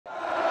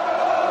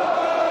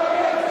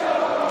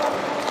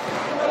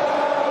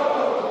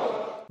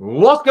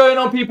What's going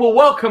on, people?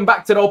 Welcome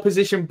back to the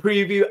opposition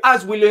preview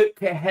as we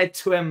look ahead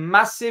to a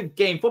massive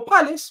game for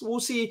Palace. We'll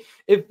see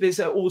if there's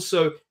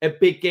also a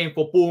big game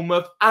for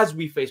Bournemouth as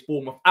we face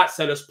Bournemouth at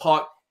Selhurst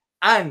Park.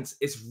 And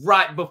it's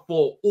right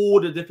before all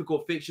the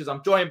difficult fixtures.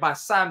 I'm joined by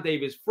Sam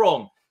Davies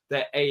from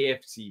the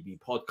AFTV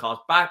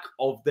podcast, back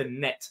of the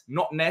net,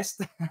 not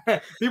nest.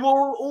 People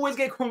always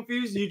get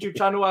confused, YouTube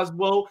channel as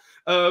well.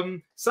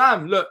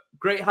 Sam, look,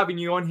 great having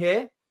you on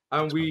here.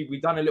 And we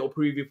done a little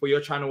preview for your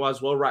channel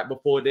as well right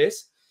before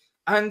this.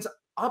 And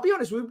I'll be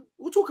honest,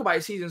 we'll talk about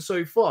your season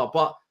so far,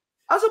 but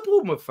as a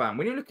Bournemouth fan,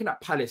 when you're looking at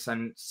Palace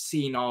and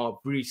seeing our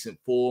recent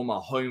form,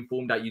 our home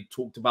form that you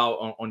talked about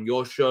on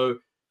your show,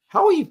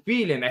 how are you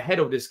feeling ahead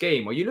of this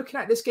game? Are you looking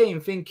at this game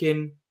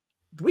thinking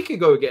we could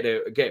go get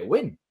a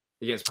win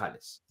against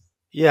Palace?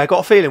 Yeah, I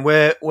got a feeling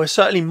we're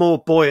certainly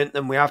more buoyant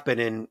than we have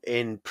been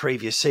in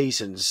previous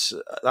seasons.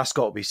 That's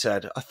got to be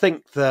said. I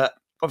think that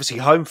obviously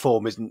home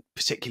form isn't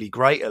particularly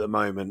great at the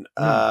moment.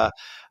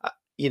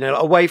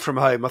 Away from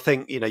home, I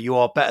think, you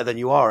are better than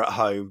you are at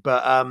home.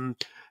 But,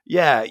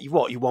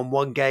 you won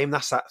one game.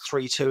 That's that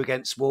 3-2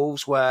 against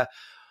Wolves, where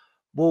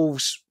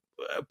Wolves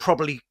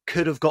probably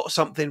could have got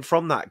something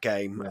from that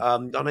game. Yeah.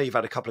 I know you've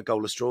had a couple of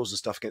goalless draws and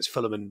stuff against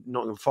Fulham and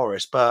Nottingham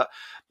Forest, but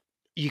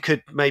you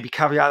could maybe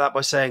caveat that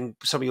by saying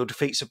some of your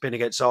defeats have been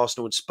against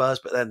Arsenal and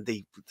Spurs, but then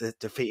the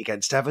defeat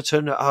against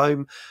Everton at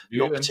home,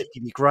 not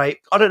particularly great.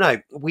 I don't know.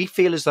 We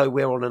feel as though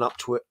we're on an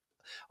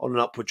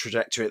upward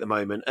trajectory at the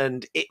moment,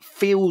 and it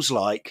feels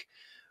like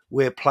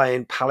we're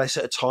playing Palace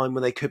at a time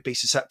when they could be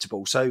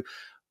susceptible. So,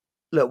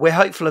 look, we're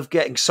hopeful of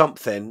getting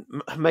something,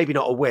 maybe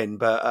not a win,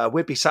 but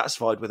we'd be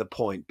satisfied with a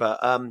point. But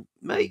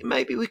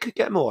maybe we could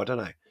get more. I don't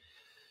know.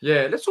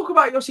 Yeah, let's talk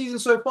about your season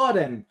so far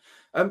then.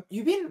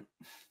 You've been,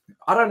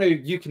 I don't know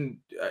if you can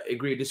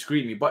agree or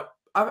disagree with me, but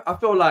I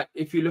feel like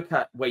if you look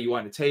at where you are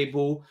in the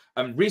table,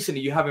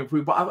 recently you have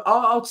improved, but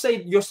I'll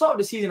say your start of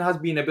the season has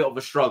been a bit of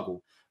a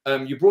struggle.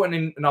 You brought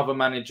in another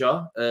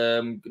manager,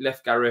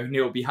 left Gary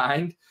O'Neill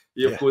behind.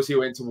 Of course, he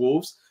went to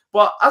Wolves.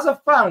 But as a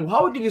fan,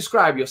 how would you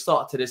describe your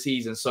start to the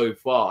season so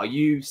far? Are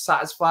you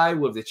satisfied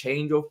with the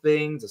change of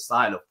things, the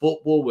style of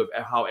football, with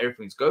how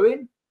everything's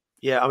going?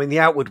 Yeah, I mean, the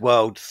outward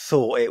world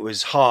thought it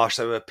was harsh.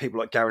 There were people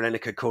like Gary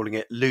Lineker calling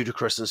it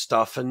ludicrous and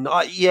stuff. And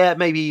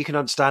maybe you can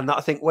understand that.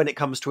 I think when it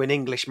comes to an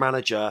English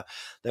manager,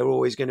 they're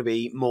always going to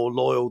be more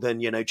loyal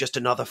than, just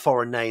another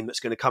foreign name that's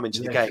going to come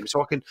into the game.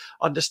 So I can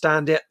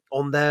understand it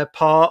on their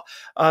part.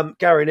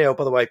 Gary O'Neill,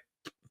 by the way,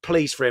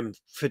 pleased for him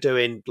for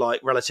doing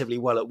relatively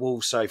well at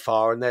Wolves so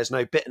far. And there's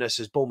no bitterness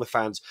as Bournemouth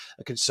fans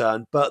are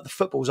concerned. But the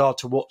football's hard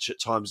to watch at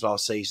times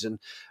last season.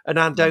 And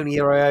Andoni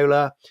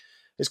Iraola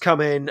has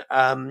come in,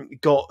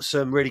 got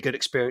some really good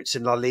experience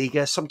in La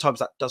Liga. Sometimes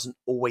that doesn't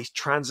always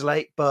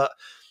translate, but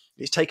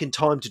it's taken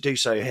time to do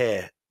so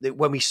here.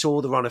 When we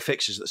saw the run of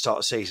fixtures at the start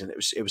of the season,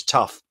 it was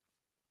tough,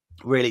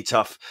 really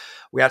tough.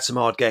 We had some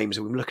hard games,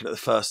 and we were looking at the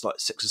first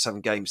 6 or 7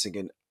 games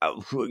thinking,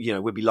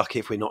 we'd be lucky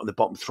if we're not in the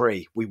bottom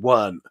 3. We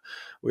weren't.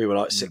 We were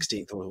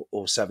 16th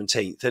or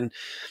 17th. And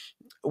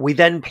we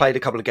then played a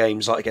couple of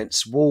games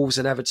against Wolves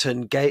and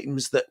Everton,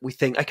 games that we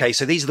think, okay,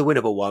 so these are the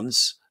winnable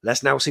ones.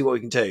 Let's now see what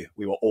we can do.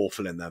 We were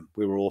awful in them.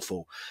 We were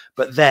awful.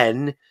 But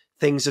then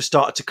things have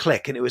started to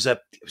click, and it was a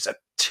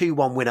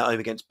 2-1 win at home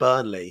against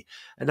Burnley.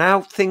 And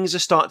now things are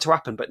starting to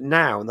happen. But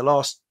now in the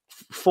last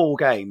 4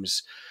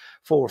 games,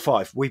 4 or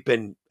 5, we've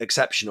been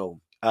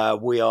exceptional.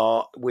 We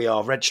are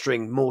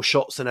registering more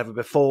shots than ever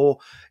before.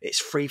 It's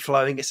free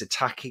flowing. It's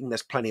attacking.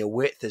 There's plenty of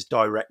width. There's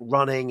direct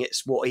running.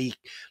 It's what he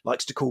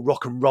likes to call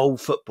rock and roll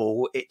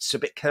football. It's a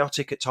bit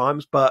chaotic at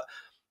times, but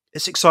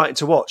it's exciting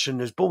to watch.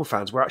 And as Bournemouth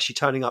fans, we're actually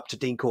turning up to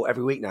Dean Court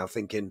every week now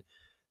thinking,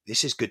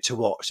 this is good to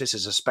watch. This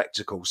is a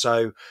spectacle.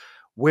 So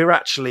we're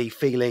actually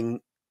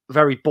feeling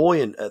very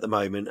buoyant at the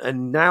moment.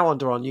 And now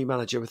under our new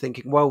manager, we're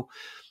thinking, well,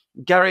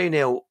 Gary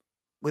O'Neill,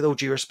 with all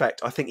due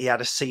respect, I think he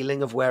had a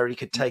ceiling of where he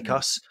could take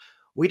us.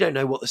 We don't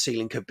know what the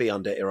ceiling could be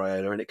under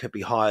Iraola, and it could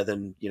be higher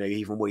than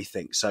even we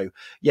think. So,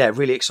 yeah,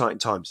 really exciting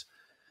times.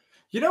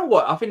 You know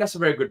what? I think that's a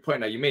very good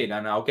point that you made,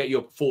 and I'll get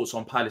your thoughts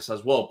on Palace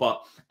as well.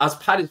 But as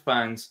Palace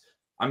fans,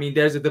 I mean,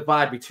 there's a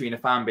divide between the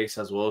fan base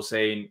as well,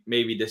 saying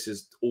maybe this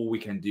is all we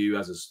can do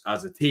as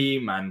a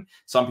team, and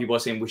some people are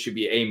saying we should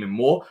be aiming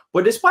more.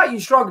 But despite you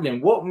struggling,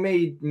 what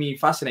made me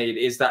fascinated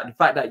is that the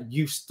fact that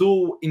you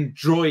still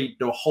enjoyed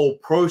the whole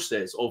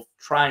process of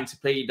trying to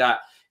play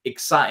that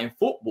exciting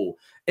football.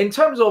 In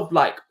terms of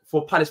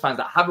for Palace fans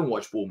that haven't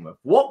watched Bournemouth,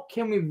 what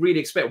can we really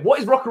expect? What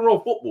is rock and roll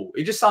football?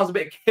 It just sounds a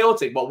bit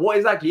chaotic, but what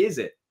exactly is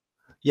it?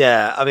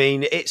 Yeah, I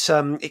mean,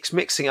 it's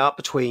mixing up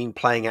between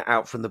playing it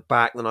out from the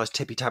back, the nice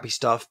tippy-tappy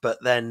stuff, but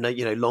then,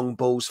 long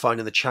balls,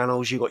 finding the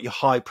channels. You've got your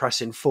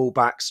high-pressing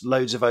fullbacks,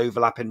 loads of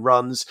overlapping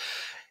runs.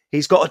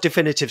 He's got a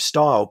definitive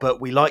style,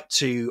 but we like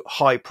to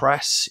high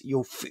press.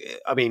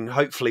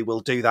 Hopefully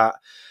we'll do that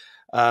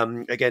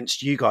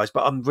against you guys.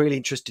 But I'm really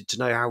interested to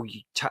know how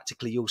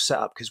tactically you'll set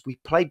up, because we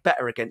played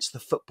better against the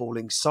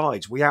footballing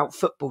sides. We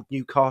out-footballed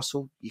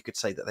Newcastle. You could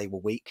say that they were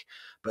weak,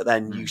 but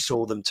then you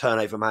saw them turn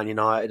over Man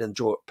United and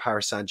draw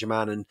Paris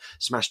Saint-Germain and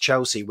smash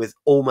Chelsea with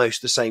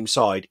almost the same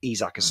side,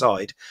 Isak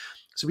aside.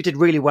 So we did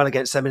really well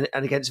against them,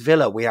 and against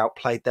Villa, we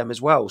outplayed them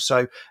as well.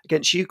 So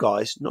against you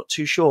guys, not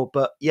too sure,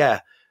 but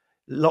yeah,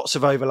 lots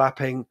of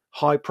overlapping,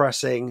 high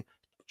pressing,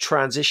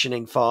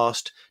 transitioning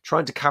fast,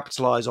 trying to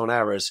capitalize on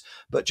errors,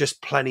 but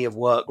just plenty of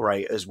work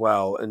rate as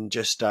well, and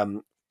just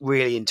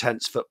really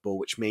intense football,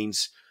 which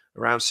means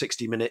around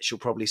 60 minutes you'll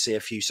probably see a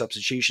few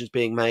substitutions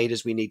being made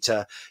as we need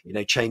to,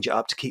 change it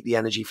up to keep the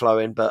energy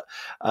flowing. But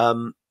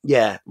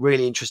yeah,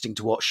 really interesting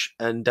to watch,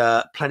 and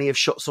plenty of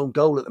shots on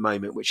goal at the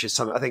moment, which is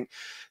something, I think,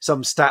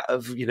 some stat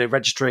of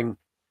registering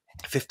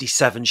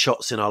 57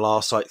 shots in our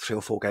last 3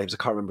 or 4 games. I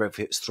can't remember if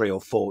it's 3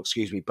 or 4,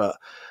 excuse me, but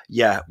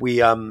yeah,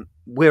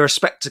 we're a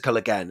spectacle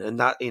again, and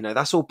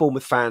that's all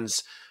Bournemouth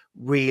fans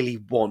really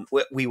want.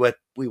 We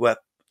were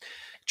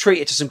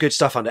treated to some good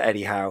stuff under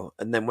Eddie Howe,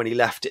 and then when he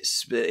left,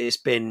 it's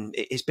been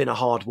a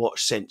hard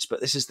watch since.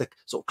 But this is the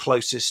sort of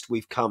closest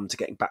we've come to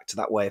getting back to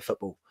that way of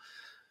football.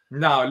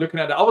 Now, looking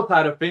at the other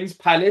side of things,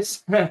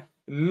 Palace,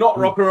 not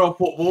rock and roll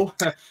football.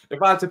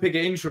 If I had to pick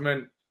an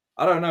instrument,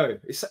 I don't know.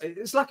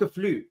 It's like a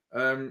flute.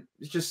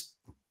 It's just,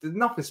 there's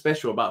nothing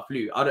special about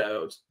flute. I don't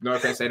know. No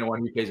offense to anyone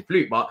who plays a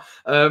flute, but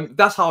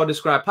that's how I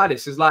describe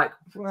Palace. It's like,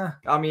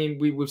 I mean,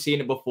 we've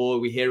seen it before.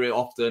 We hear it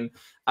often,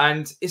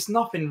 and it's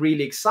nothing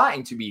really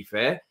exciting, to be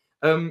fair.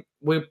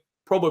 We're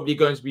probably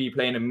going to be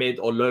playing a mid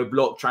or low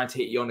block, trying to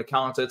hit you on the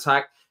counter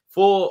attack.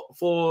 For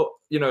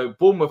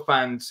Bournemouth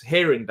fans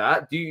hearing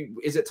that,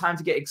 is it time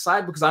to get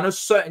excited? Because I know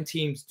certain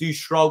teams do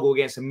struggle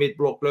against a mid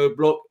block, low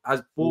block.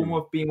 Has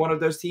Bournemouth been one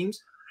of those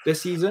teams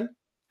this season?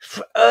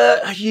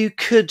 You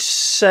could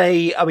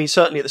say, I mean,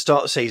 certainly at the start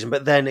of the season,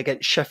 but then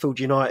against Sheffield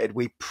United,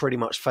 we pretty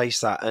much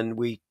faced that and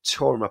we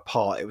tore them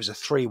apart. It was a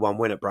 3-1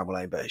 win at Bramall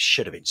Lane, but it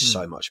should have been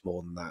so much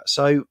more than that.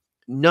 So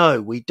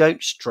no, we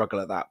don't struggle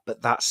at that.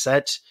 But that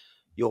said,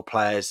 your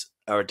players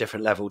are a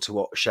different level to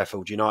what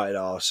Sheffield United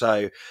are.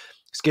 So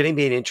it's going to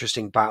be an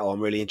interesting battle. I'm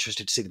really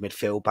interested to see the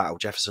midfield battle.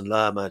 Jefferson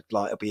Lerma,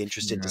 I'll be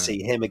interested to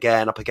see him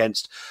again up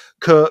against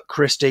Kirk,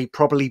 Christie.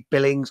 Probably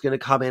Billings going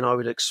to come in, I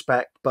would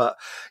expect. But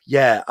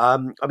yeah,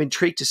 I'm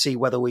intrigued to see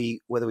whether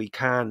we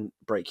can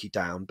break you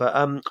down. But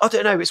I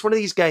don't know. It's one of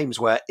these games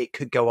where it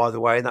could go either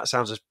way, and that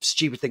sounds a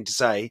stupid thing to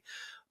say.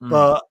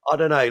 But I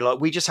don't know.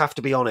 We just have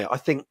to be on it. I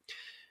think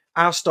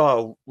our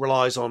style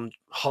relies on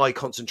high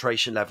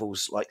concentration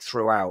levels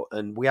throughout,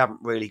 and we haven't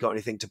really got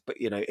anything to.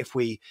 If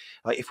we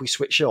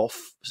switch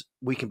off,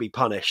 we can be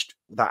punished.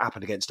 That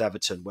happened against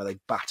Everton, where they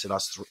battered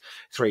us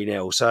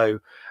 3-0. So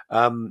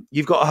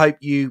you've got to hope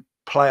you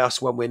play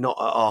us when we're not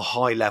at our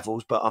high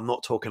levels. But I'm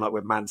not talking like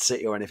we're Man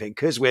City or anything,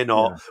 because we're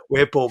not. Yeah.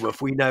 We're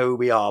Bournemouth. We know who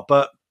we are.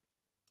 But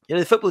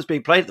the football that's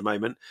being played at the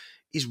moment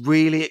is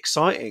really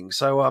exciting.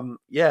 So I'm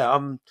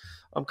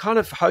kind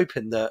of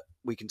hoping that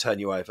we can turn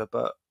you over,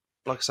 but.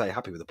 Like I say,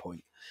 happy with the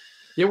point.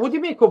 Yeah, what do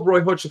you make of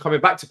Roy Hodgson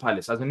coming back to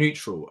Palace as a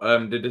neutral?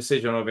 The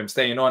decision of him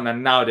staying on,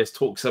 and now there's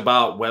talks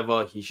about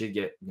whether he should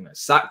get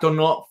sacked or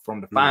not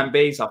from the fan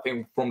base. I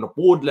think from the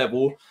board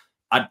level,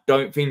 I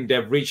don't think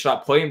they've reached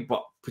that point,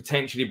 but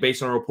potentially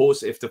based on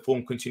reports, if the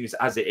form continues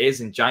as it is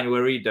in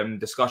January, then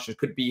discussions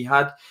could be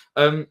had.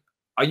 Are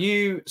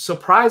you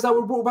surprised that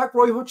we brought back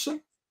Roy Hodgson?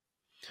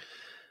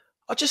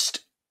 I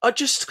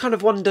just kind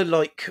of wonder,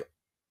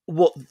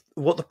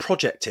 what the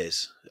project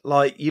is.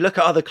 You look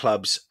at other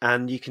clubs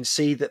and you can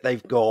see that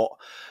they've got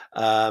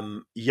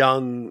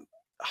young,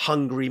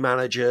 hungry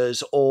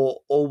managers, or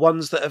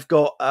ones that have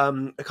got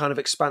a kind of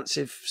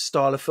expansive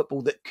style of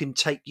football that can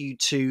take you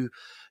to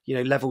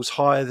levels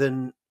higher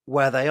than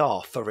where they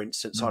are. For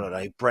instance, I don't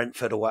know,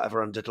 Brentford or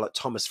whatever under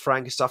Thomas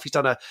Frank and stuff. He's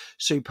done a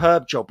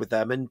superb job with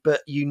them,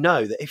 but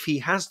that if he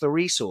has the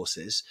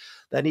resources,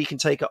 then he can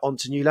take it on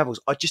to new levels.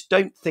 I just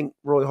don't think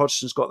Roy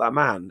Hodgson's got that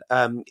man.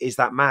 Is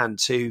that man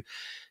to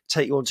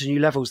take you on to new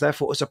levels?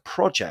 Therefore, as a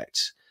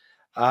project,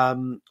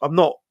 I'm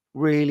not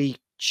really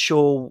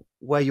sure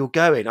where you're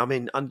going. I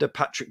mean, under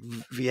Patrick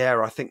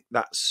Vieira, I think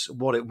that's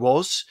what it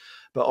was.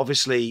 But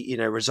obviously,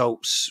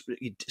 results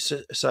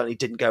certainly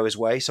didn't go his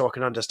way. So I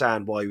can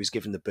understand why he was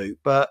given the boot.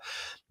 But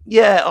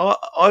yeah,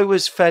 I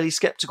was fairly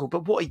sceptical.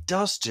 But what he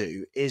does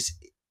do is,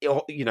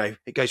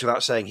 it goes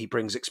without saying, he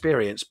brings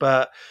experience,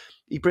 but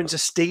he brings a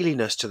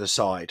steeliness to the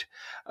side.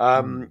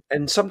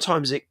 And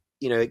sometimes it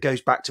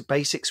goes back to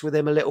basics with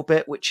him a little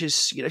bit, which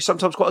is,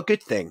 sometimes quite a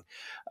good thing.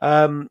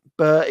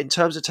 But in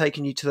terms of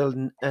taking you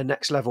to the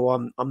next level,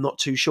 I'm not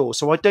too sure.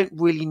 So I don't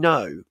really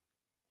know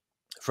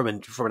from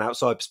an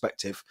outside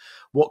perspective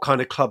what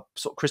kind of club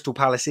sort of Crystal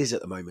Palace is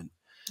at the moment.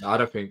 I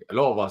don't think a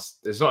lot of us,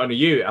 it's not only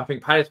you, I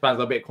think Palace fans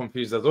are a bit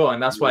confused as well.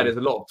 And that's why there's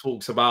a lot of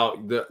talks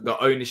about the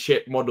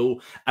ownership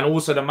model and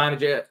also the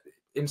manager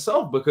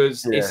himself,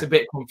 because it's a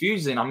bit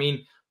confusing. I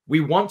mean,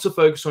 we want to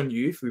focus on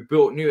youth. We've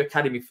built new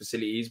academy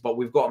facilities, but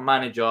we've got a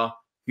manager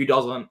who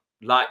doesn't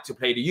like to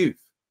play the youth.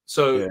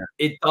 So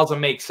it doesn't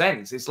make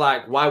sense. It's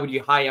like, why would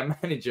you hire a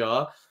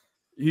manager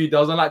who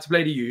doesn't like to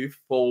play the youth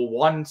for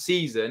one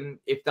season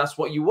if that's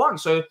what you want.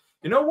 So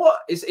you know what?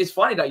 It's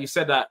funny that you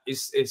said that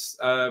it's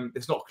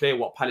not clear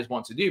what Palace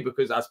want to do,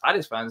 because as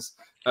Palace fans,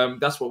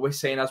 that's what we're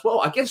saying as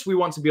well. I guess we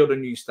want to build a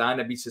new stand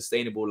and be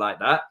sustainable like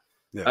that.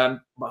 Yeah.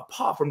 But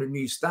apart from the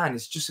new stand,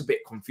 it's just a bit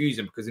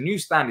confusing, because the new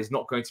stand is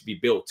not going to be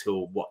built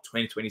till what,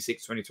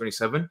 2026,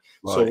 2027.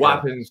 Right, So what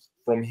happens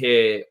from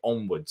here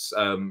onwards?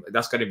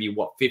 That's going to be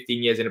what,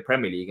 15 years in the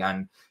Premier League,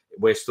 and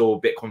we're still a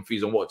bit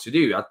confused on what to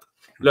do.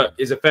 Look,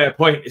 it's a fair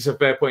point. It's a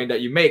fair point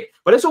that you make.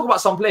 But let's talk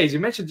about some players. You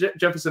mentioned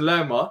Jefferson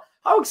Lerma.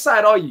 How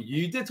excited are you?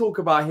 You did talk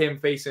about him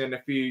facing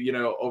a few,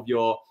 of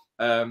your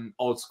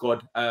old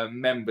squad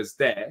members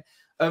there.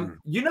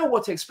 You know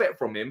what to expect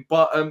from him,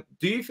 but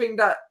do you think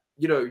that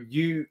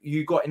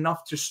you got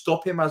enough to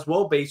stop him as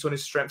well based on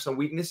his strengths and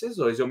weaknesses,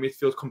 or is your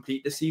midfield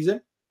complete this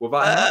season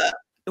without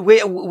him? We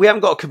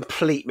haven't got a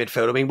complete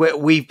midfield. I mean,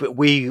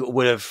 we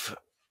would have,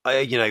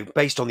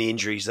 based on the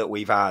injuries that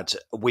we've had,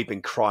 we've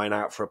been crying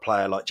out for a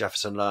player like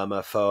Jefferson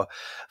Lerma for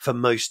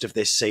most of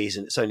this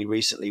season. It's only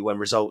recently, when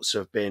results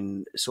have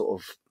been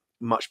sort of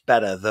much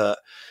better, that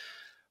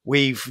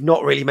we've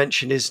not really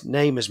mentioned his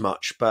name as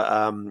much,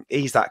 but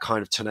he's that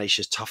kind of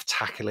tenacious, tough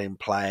tackling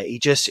player. He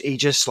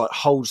just like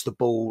holds the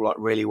ball like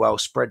really well,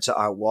 spreads it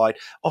out wide,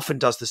 often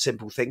does the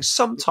simple things,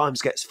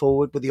 sometimes gets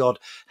forward with the odd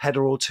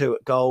header or two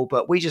at goal,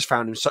 but we just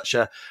found him such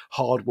a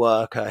hard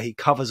worker. He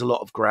covers a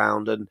lot of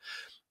ground, and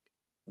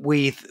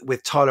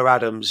with Tyler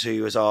Adams,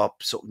 who is our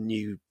sort of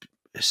new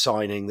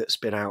signing that's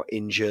been out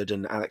injured,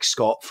 and Alex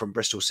Scott from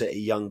Bristol City,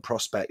 young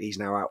prospect, he's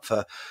now out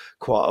for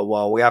quite a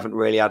while. We haven't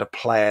really had a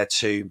player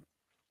to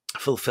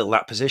fulfill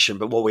that position,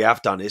 but what we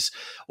have done is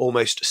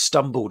almost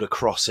stumbled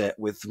across it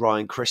with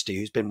Ryan Christie,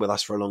 who's been with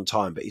us for a long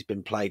time, but he's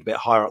been played a bit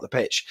higher up the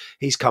pitch.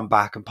 He's come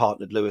back and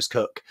partnered Lewis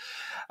Cook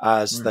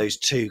as those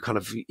two kind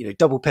of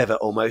double pivot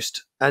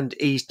almost, and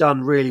he's done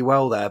really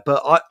well there.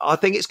 But I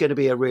think it's going to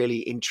be a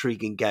really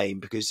intriguing game,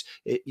 because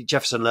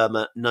Jefferson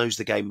Lerma knows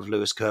the game of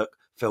Lewis Cook,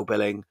 Phil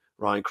Billing,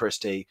 Ryan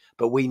Christie,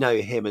 but we know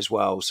him as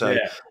well. So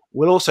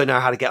we'll also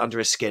know how to get under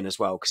his skin as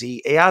well, because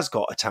he has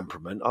got a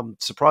temperament. I'm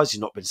surprised he's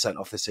not been sent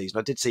off this season.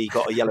 I did see he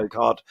got a yellow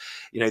card,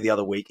 the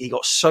other week. He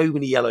got so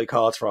many yellow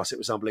cards for us. It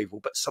was unbelievable.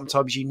 But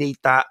sometimes you need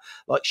that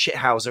like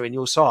shithouser in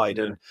your side.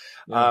 And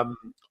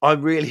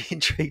I'm really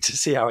intrigued to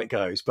see how it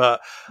goes.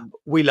 But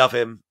we love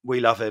him.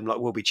 Like,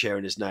 we'll be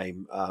cheering his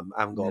name. I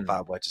haven't got a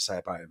bad word to say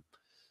about him.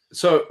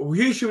 So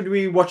who should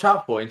we watch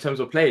out for in terms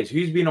of players?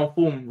 Who's been on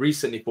form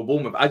recently for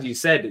Bournemouth? As you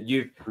said,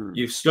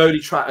 you've slowly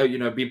tried,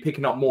 been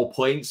picking up more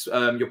points.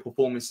 Your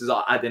performances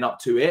are adding up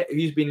to it.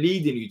 Who's been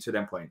leading you to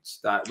them points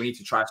that we need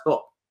to try and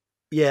stop?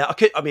 Yeah,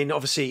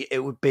 obviously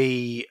it would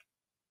be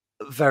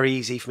very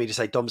easy for me to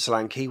say Dom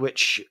Solanke,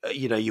 which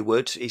you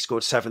would. He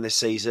scored 7 this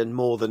season,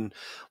 more than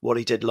what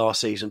he did last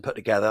season put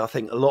together. I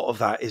think a lot of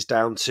that is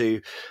down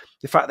to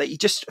the fact that he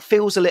just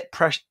feels a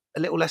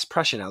little less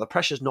pressure now. The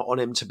pressure's not on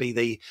him to be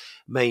the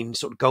main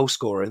sort of goal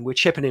scorer, and we're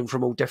chipping in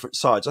from all different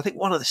sides. I think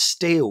one of the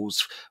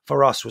steals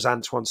for us was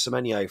Antoine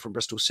Semenyo from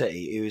Bristol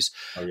City, who's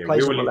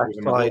plays on the left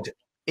side.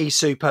 He's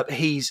superb.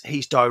 He's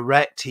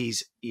direct.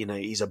 He's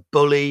a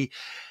bully.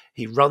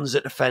 He runs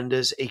at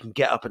defenders. He can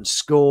get up and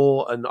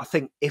score. And I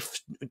think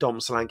if Dom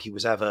Solanke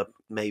was ever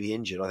maybe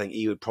injured, I think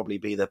he would probably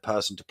be the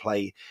person to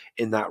play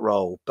in that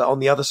role. But on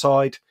the other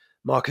side,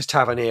 Marcus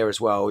Tavernier as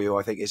well, who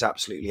I think is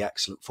absolutely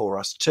excellent for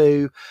us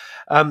too.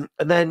 And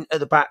then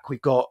at the back, we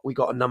got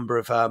a number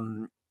of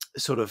like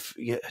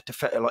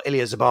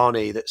Ilya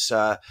Zabani, that's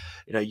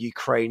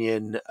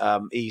Ukrainian.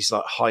 He's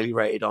like highly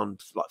rated on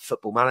like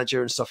Football Manager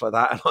and stuff like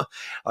that, and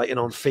like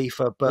on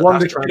FIFA. But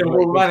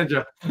Wonderful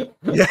manager.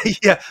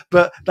 yeah,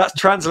 but that's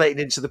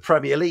translating into the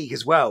Premier League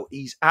as well.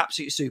 He's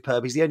absolutely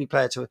superb. He's the only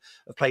player to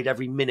have played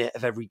every minute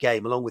of every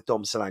game, along with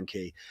Dom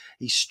Solanke.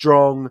 He's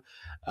strong,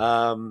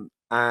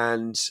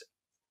 and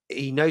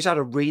he knows how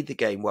to read the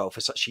game well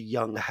for such a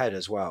young head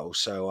as well.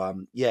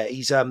 So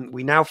he's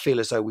we now feel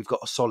as though we've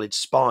got a solid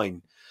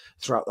spine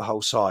throughout the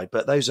whole side.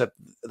 But those are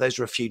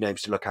a few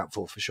names to look out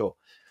for sure.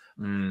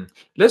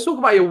 Let's talk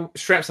about your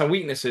strengths and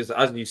weaknesses.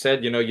 As you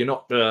said, you're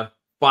not the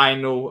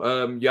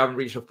final. You haven't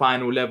reached the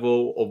final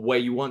level of where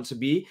you want to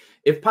be.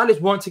 If Palace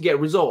want to get a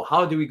result,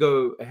 how do we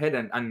go ahead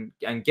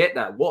and get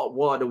that? What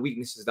are the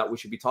weaknesses that we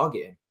should be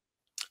targeting?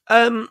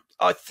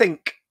 I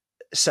think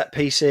set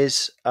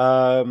pieces.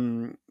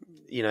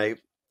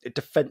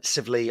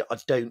 Defensively, I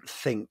don't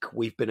think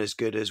we've been as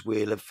good as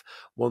we'll have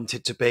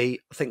wanted to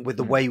be. I think with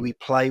the way we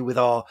play with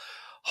our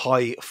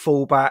high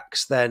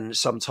fullbacks, then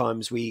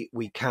sometimes we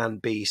can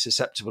be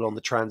susceptible on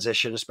the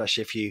transition,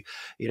 especially if you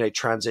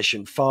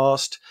transition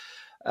fast.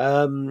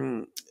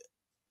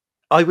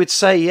 I would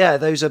say,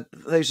 those are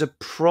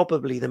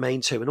probably the main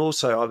two. And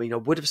also, I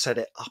would have said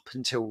it up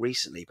until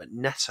recently, but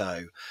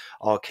Neto,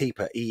 our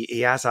keeper,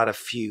 he has had a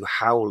few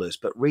howlers,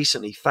 but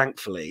recently,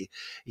 thankfully,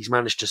 he's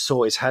managed to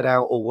sort his head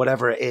out, or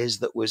whatever it is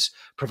that was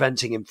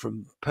preventing him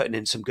from putting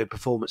in some good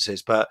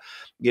performances. But,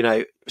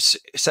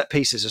 set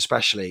pieces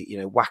especially,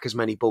 whack as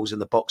many balls in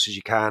the box as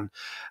you can,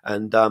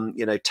 and,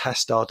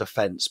 test our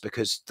defence,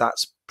 because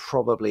that's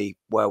probably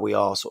where we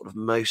are sort of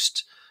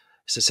most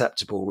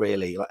susceptible,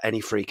 really. Like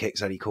any free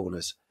kicks, any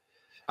corners.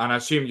 And I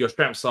assume your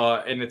strengths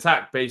are in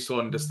attack based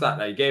on the stat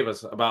that he gave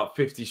us, about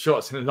 50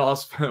 shots in the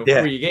last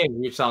Yeah. 3 games,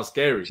 which sounds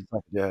scary.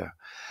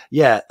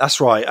 Yeah, that's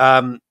right.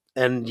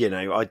 And you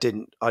know, I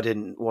didn't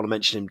want to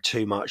mention him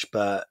too much,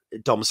 but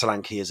Dom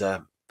Solanke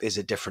is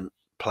a different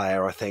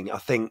player. I think,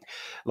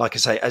 like I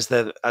say, as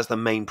the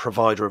main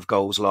provider of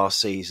goals last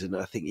season,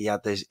 I think he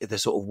had the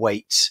sort of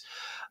weight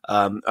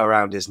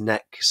around his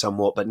neck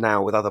somewhat, but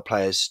now with other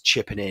players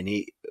chipping in,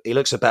 he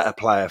looks a better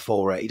player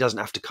for it. He doesn't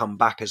have to come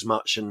back as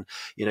much and,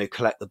 you know,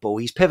 collect the ball.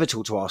 He's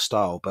pivotal to our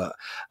style, but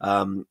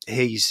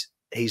he's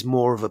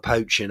more of a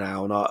poacher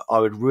now, and I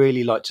would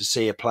really like to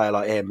see a player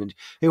like him, and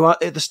who at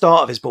the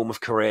start of his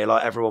Bournemouth career,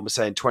 like everyone was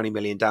saying, 20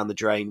 million down the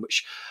drain,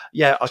 which,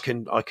 yeah, I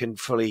can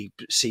fully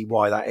see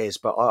why that is,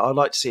 but I'd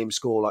like to see him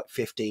score like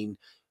 15,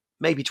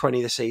 maybe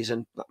 20 this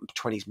season.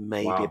 20 is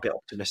maybe a bit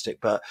optimistic,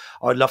 but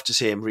I'd love to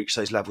see him reach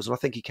those levels, and I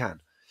think he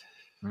can.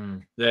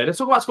 Yeah, let's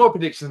talk about score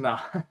predictions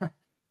now.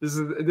 This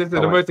is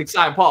the most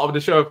exciting part of the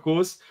show, of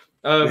course.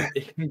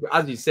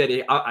 As you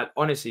said, I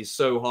honestly, it's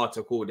so hard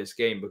to call this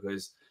game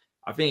because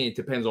I think it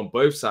depends on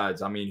both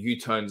sides. I mean, who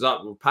turns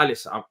up with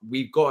Palace?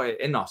 We've got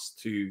it in us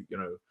to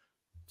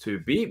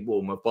beat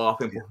Bournemouth, but I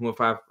think Bournemouth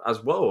have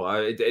as well.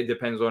 It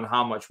depends on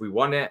how much we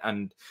want it.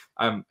 And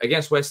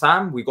against West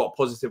Ham, we got a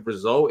positive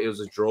result. It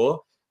was a draw,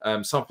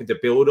 something to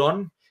build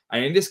on.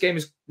 And in this game,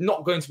 it's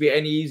not going to be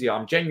any easier.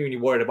 I'm genuinely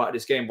worried about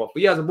this game. But for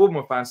you as a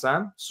Bournemouth fan,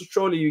 Sam, so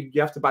surely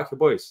you have to back your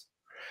boys.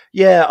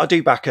 Yeah, I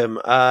do back them,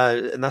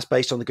 and that's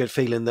based on the good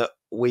feeling that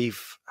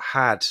we've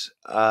had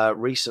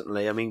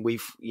recently. I mean, we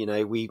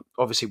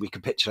obviously we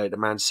capitulated to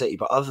Man City,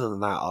 but other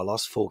than that, our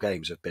last 4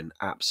 games have been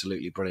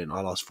absolutely brilliant.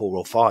 Our last 4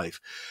 or 5.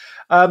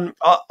 I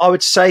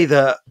would say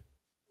that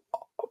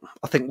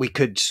I think we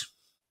could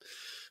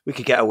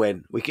get a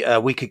win. We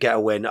could get a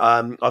win.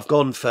 I've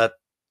gone for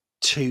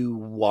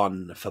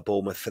 2-1 for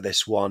Bournemouth for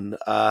this one.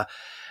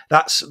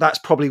 That's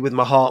probably with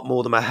my heart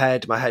more than my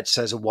head. My head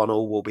says a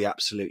 1-1 will be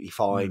absolutely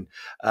fine.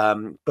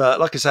 But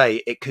like I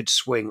say, it could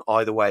swing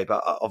either way.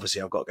 But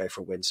obviously, I've got to go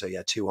for a win. So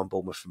yeah, 2-1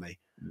 Bournemouth for me.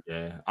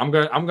 Yeah, I'm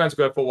going to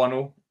go for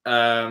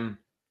 1-0.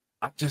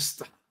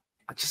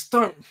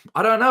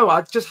 I don't know.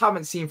 I just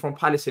haven't seen from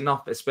Palace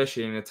enough,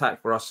 especially in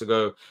attack, for us to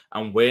go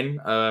and win.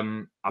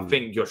 I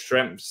think your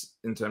strengths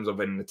in terms of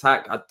an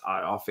attack,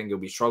 I think it'll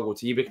be struggle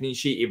to keep a clean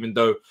sheet, even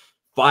though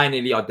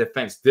finally our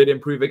defense did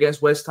improve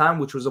against West Ham,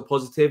 which was a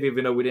positive,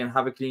 even though we didn't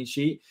have a clean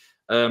sheet.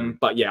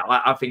 But yeah,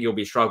 I think it'll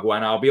be struggle.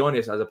 And I'll be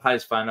honest, as a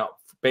Palace fan,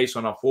 based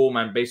on our form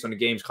and based on the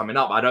games coming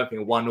up, I don't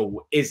think 1-0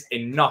 is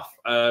enough.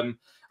 I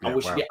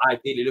wish we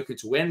ideally looking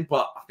to win,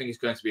 but I think it's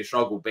going to be a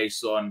struggle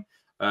based on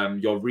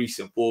your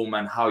recent form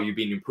and how you've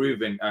been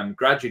improving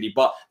gradually.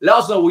 But let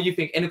us know what you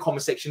think in the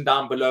comment section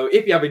down below.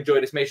 If you have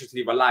enjoyed this, make sure to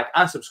leave a like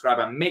and subscribe,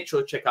 and make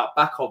sure to check out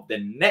Back of the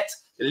Net.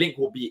 The link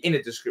will be in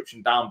the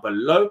description down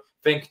below.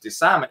 Thank you to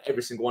Sam and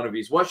every single one of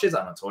his watchers,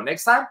 and until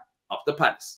next time, up the Palace.